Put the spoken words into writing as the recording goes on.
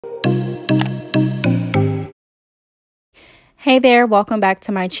Hey there, welcome back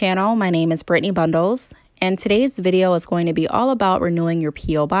to my channel. My name is Brittany Bundles, and today's video is going to be all about renewing your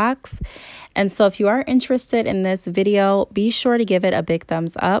P.O. box. And so if you are interested in this video, be sure to give it a big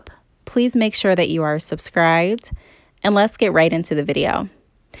thumbs up. Please make sure that you are subscribed, and let's get right into the video.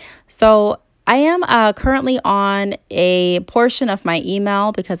 So I am currently on a portion of my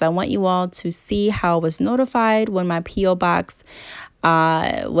email because I want you all to see how I was notified when my P.O. box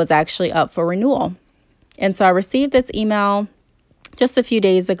was actually up for renewal. And so I received this email just a few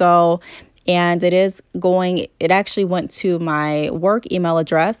days ago, and it actually went to my work email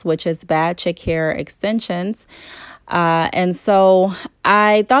address, which is Bad Chick Hair Extensions. And so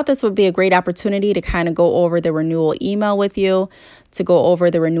I thought this would be a great opportunity to kind of go over the renewal email with you, to go over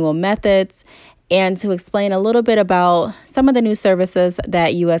the renewal methods, and to explain a little bit about some of the new services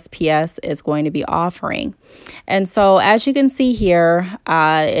that USPS is going to be offering. And so as you can see here,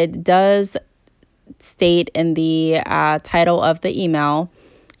 it does state in the title of the email,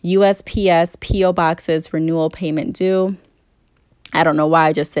 USPS P.O. Boxes Renewal Payment Due. I don't know why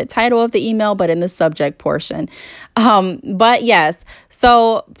I just said title of the email, but in the subject portion. But yes,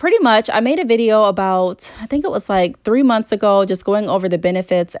 so pretty much I made a video about, I think it was like 3 months ago, just going over the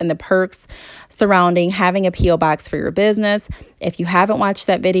benefits and the perks surrounding having a P.O. box for your business. If you haven't watched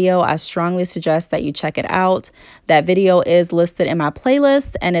that video, I strongly suggest that you check it out. That video is listed in my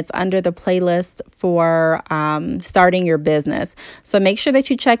playlist, and it's under the playlist for starting your business. So make sure that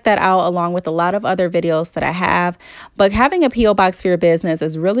you check that out along with a lot of other videos that I have. But having a P.O. box for your business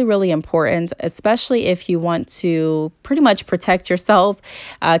is really, really important, especially if you want to pretty much protect yourself,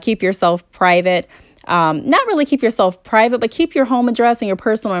 keep yourself private. Not really keep yourself private, but keep your home address and your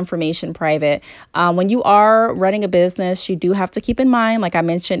personal information private. When you are running a business, you do have to keep in mind, like I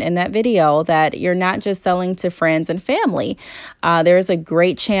mentioned in that video, that you're not just selling to friends and family. There's a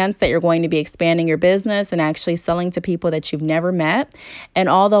great chance that you're going to be expanding your business and actually selling to people that you've never met. And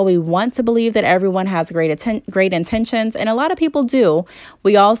although we want to believe that everyone has great intentions, and a lot of people do,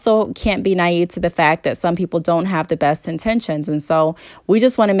 we also can't be naive to the fact that some people don't have the best intentions. And so we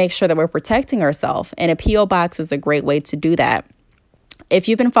just want to make sure that we're protecting ourselves. And a P.O. box is a great way to do that. If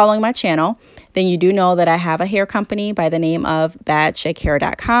you've been following my channel, then you do know that I have a hair company by the name of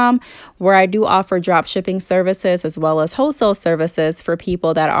badchickhair.com, where I do offer drop shipping services as well as wholesale services for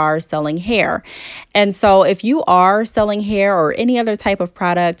people that are selling hair. And so if you are selling hair or any other type of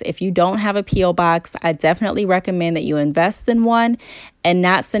product, if you don't have a P.O. box, I definitely recommend that you invest in one and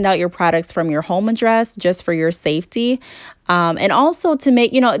not send out your products from your home address just for your safety. And also to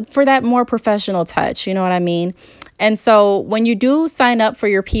make, for that more professional touch, you know what I mean? And so when you do sign up for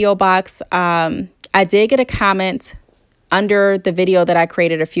your P.O. box, I did get a comment under the video that I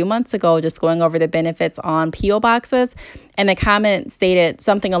created a few months ago, just going over the benefits on P.O. boxes. And the comment stated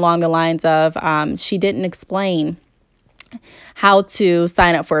something along the lines of she didn't explain how to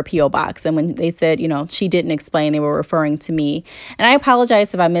sign up for a P.O. box. And when they said, she didn't explain, they were referring to me. And I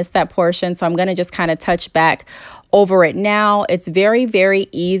apologize if I missed that portion. So I'm going to just kind of touch back over it now. It's very, very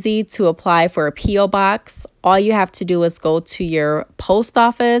easy to apply for a P.O. box. All you have to do is go to your post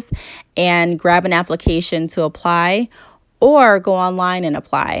office and grab an application to apply, or go online and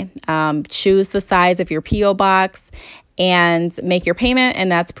apply. Choose the size of your P.O. box and make your payment,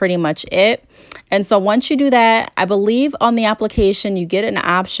 and that's pretty much it. And so once you do that, I believe on the application, you get an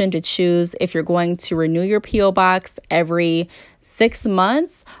option to choose if you're going to renew your P.O. box every 6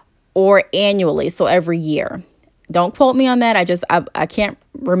 months or annually, so every year. Don't quote me on that. I can't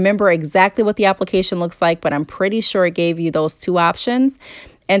remember exactly what the application looks like, but I'm pretty sure it gave you those two options.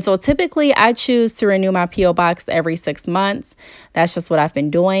 And so typically I choose to renew my P.O. box every 6 months. That's just what I've been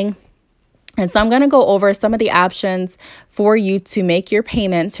doing. And so I'm going to go over some of the options for you to make your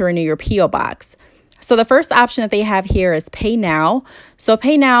payment to renew your P.O. box. So the first option that they have here is Pay Now. So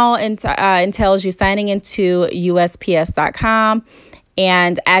Pay Now entails you signing into USPS.com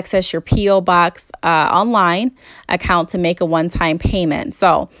and access your P.O. box online account to make a one-time payment.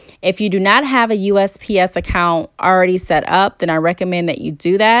 So if you do not have a USPS account already set up, then I recommend that you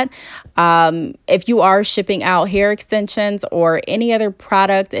do that. If you are shipping out hair extensions or any other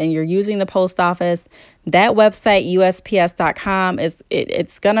product and you're using the post office, that website, USPS.com,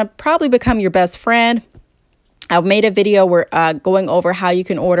 it's going to probably become your best friend. I've made a video where going over how you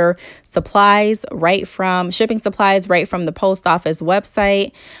can order shipping supplies right from the post office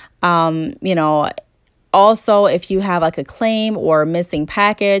website. Also, if you have like a claim or a missing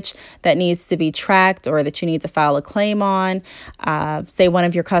package that needs to be tracked or that you need to file a claim on, say one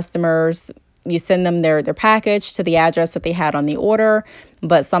of your customers you send them their package to the address that they had on the order,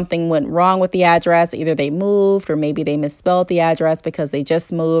 but something went wrong with the address. Either they moved, or maybe they misspelled the address because they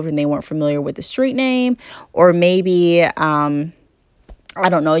just moved and they weren't familiar with the street name, or maybe I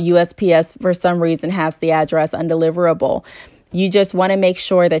don't know, USPS for some reason has the address undeliverable. You just want to make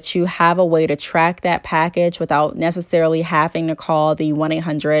sure that you have a way to track that package without necessarily having to call the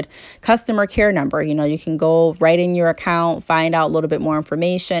 1-800 customer care number. You know, you can go right in your account, find out a little bit more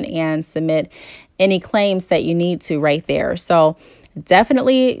information, and submit any claims that you need to right there. So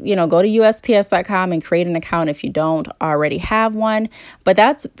definitely, you know, go to USPS.com and create an account if you don't already have one. But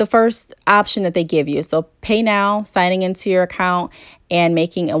that's the first option that they give you. So pay now, signing into your account, and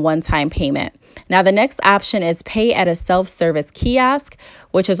making a one-time payment. Now, the next option is pay at a self-service kiosk,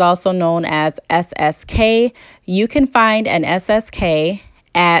 which is also known as SSK. You can find an SSK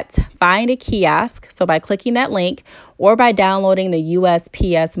at Find a Kiosk, so by clicking that link, or by downloading the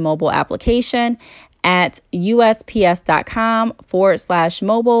USPS mobile application at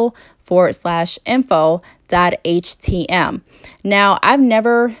usps.com/mobile/info.htm. Now, I've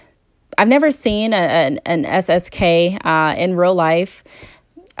never seen an SSK in real life.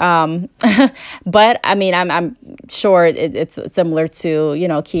 But I mean, I'm sure it's similar to, you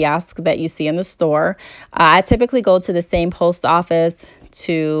know, kiosks that you see in the store. I typically go to the same post office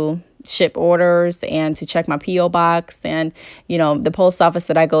to ship orders and to check my P.O. box. And, you know, the post office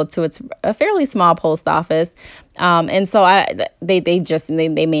that I go to, it's a fairly small post office. And so they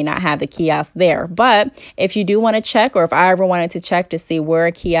may not have the kiosk there. But if you do want to check, or if I ever wanted to check to see where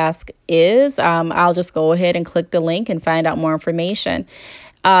a kiosk is, I'll just go ahead and click the link and find out more information.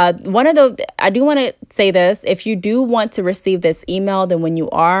 I do want to say this: if you do want to receive this email, then when you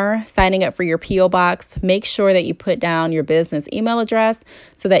are signing up for your P.O. box, make sure that you put down your business email address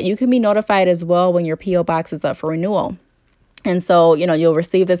so that you can be notified as well when your P.O. box is up for renewal. And so, you know, you'll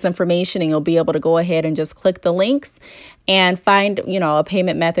receive this information and you'll be able to go ahead and just click the links and find, you know, a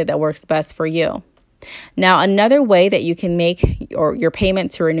payment method that works best for you. Now, another way that you can make your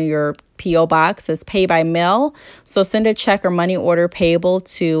payment to renew your P.O. box is pay by mail. So send a check or money order payable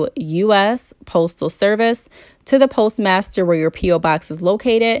to U.S. Postal Service to the postmaster where your P.O. box is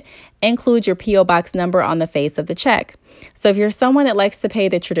located. Include your P.O. box number on the face of the check. So if you're someone that likes to pay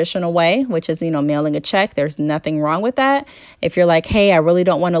the traditional way, which is, you know, mailing a check, there's nothing wrong with that. If you're like, hey, I really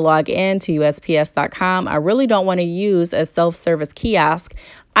don't want to log in to USPS.com, I really don't want to use a self-service kiosk,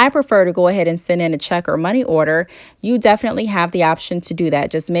 I prefer to go ahead and send in a check or money order, you definitely have the option to do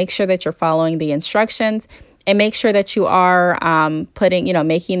that. Just make sure that you're following the instructions and make sure that you are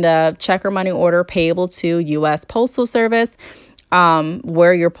making the check or money order payable to U.S. Postal Service,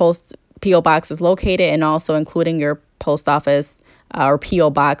 where your P.O. box is located, and also including your post office or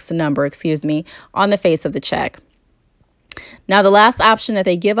P.O. box number, on the face of the check. Now, the last option that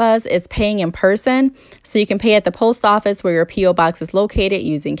they give us is paying in person. So you can pay at the post office where your P.O. box is located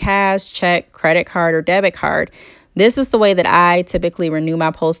using cash, check, credit card, or debit card. This is the way that I typically renew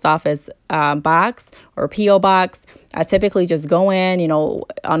my post office box or P.O. box. I typically just go in, you know,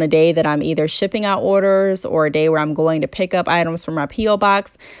 on a day that I'm either shipping out orders or a day where I'm going to pick up items from my P.O.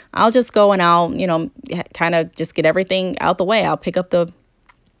 box. I'll just go and I'll, you know, kind of just get everything out the way. I'll pick up the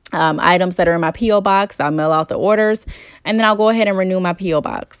items that are in my P.O. box. I'll mail out the orders, and then I'll go ahead and renew my P.O.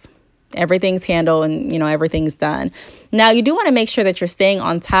 box. Everything's handled and, you know, everything's done. Now, you do want to make sure that you're staying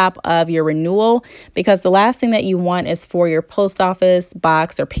on top of your renewal, because the last thing that you want is for your post office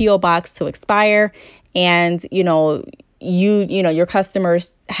box or P.O. box to expire, and, you know, your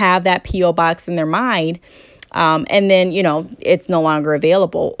customers have that P.O. box in their mind, and then, you know, it's no longer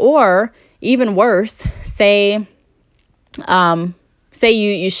available. Or even worse, say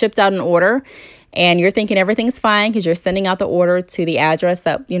you shipped out an order and you're thinking everything's fine because you're sending out the order to the address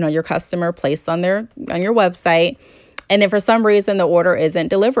that, you know, your customer placed on your website. And then for some reason, the order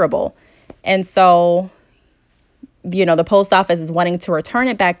isn't deliverable. And so, you know, the post office is wanting to return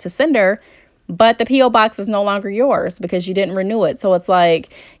it back to sender, but the P.O. box is no longer yours because you didn't renew it. So it's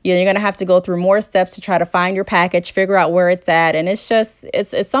like, you know, you're going to have to go through more steps to try to find your package, figure out where it's at. And it's just,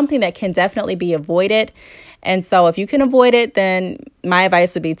 it's something that can definitely be avoided. And so if you can avoid it, then my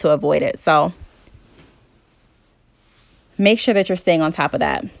advice would be to avoid it. So make sure that you're staying on top of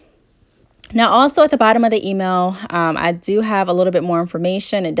that. Now, also at the bottom of the email, I do have a little bit more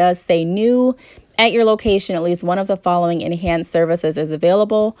information. It does say new. At your location, at least one of the following enhanced services is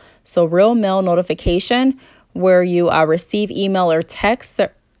available. So real mail notification, where you receive email or text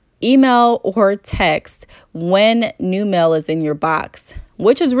when new mail is in your box,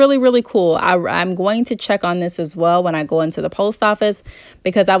 which is really, really cool. I'm going to check on this as well when I go into the post office,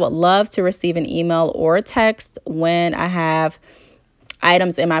 because I would love to receive an email or a text when I have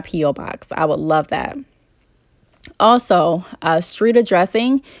items in my P.O. box. I would love that. Also, street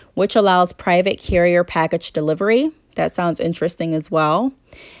addressing, which allows private carrier package delivery. That sounds interesting as well.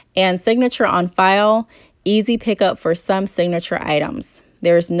 And signature on file, easy pickup for some signature items.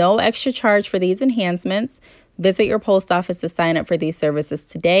 There's no extra charge for these enhancements. Visit your post office to sign up for these services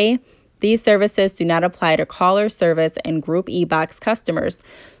today. These services do not apply to caller service and group e-box customers.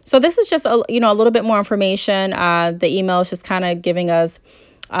 So this is just a little bit more information. The email is just kind of giving us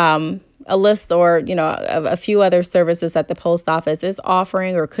a list or a few other services that the post office is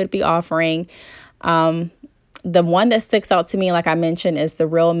offering or could be offering. The one that sticks out to me, like I mentioned, is the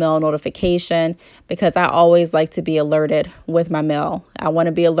real mail notification, because I always like to be alerted with my mail. I want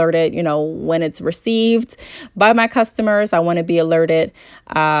to be alerted, when it's received by my customers. I want to be alerted,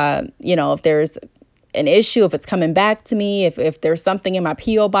 if there's an issue, if it's coming back to me, if there's something in my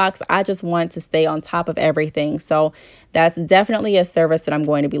P.O. box. I just want to stay on top of everything. So that's definitely a service that I'm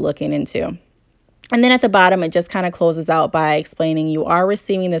going to be looking into. And then at the bottom, it just kind of closes out by explaining you are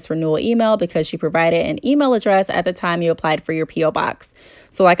receiving this renewal email because you provided an email address at the time you applied for your P.O. box.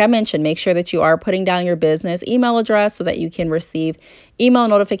 So like I mentioned, make sure that you are putting down your business email address so that you can receive email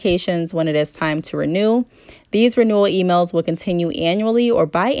notifications when it is time to renew. These renewal emails will continue annually or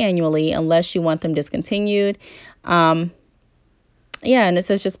biannually unless you want them discontinued. And it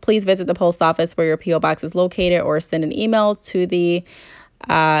says just please visit the post office where your P.O. box is located or send an email to the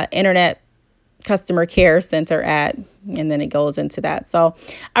Internet Customer Care Center at, and then it goes into that. So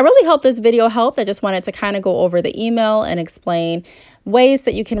I really hope this video helped. I just wanted to kind of go over the email and explain ways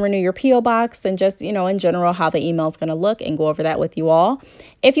that you can renew your P.O. box and just, in general, how the email is going to look, and go over that with you all.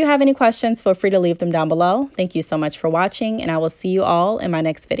 If you have any questions, feel free to leave them down below. Thank you so much for watching, and I will see you all in my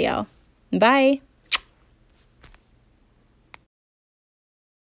next video. Bye.